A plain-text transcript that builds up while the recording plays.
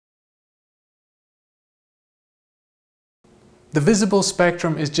The visible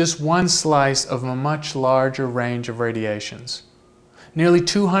spectrum is just one slice of a much larger range of radiations. Nearly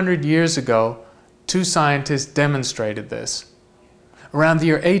 200 years ago, two scientists demonstrated this. Around the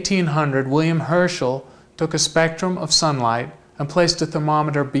year 1800, William Herschel took a spectrum of sunlight and placed a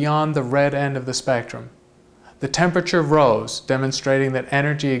thermometer beyond the red end of the spectrum. The temperature rose, demonstrating that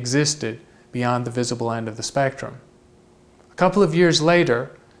energy existed beyond the visible end of the spectrum. A couple of years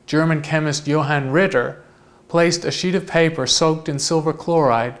later, German chemist Johann Ritter placed a sheet of paper soaked in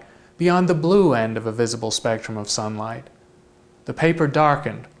silver-chloride beyond the blue end of a visible spectrum of sunlight. The paper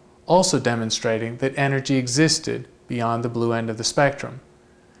darkened, also demonstrating that energy existed beyond the blue end of the spectrum.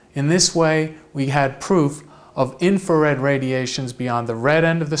 In this way, we had proof of infrared radiations beyond the red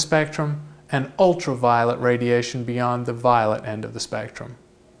end of the spectrum and ultraviolet radiation beyond the violet end of the spectrum.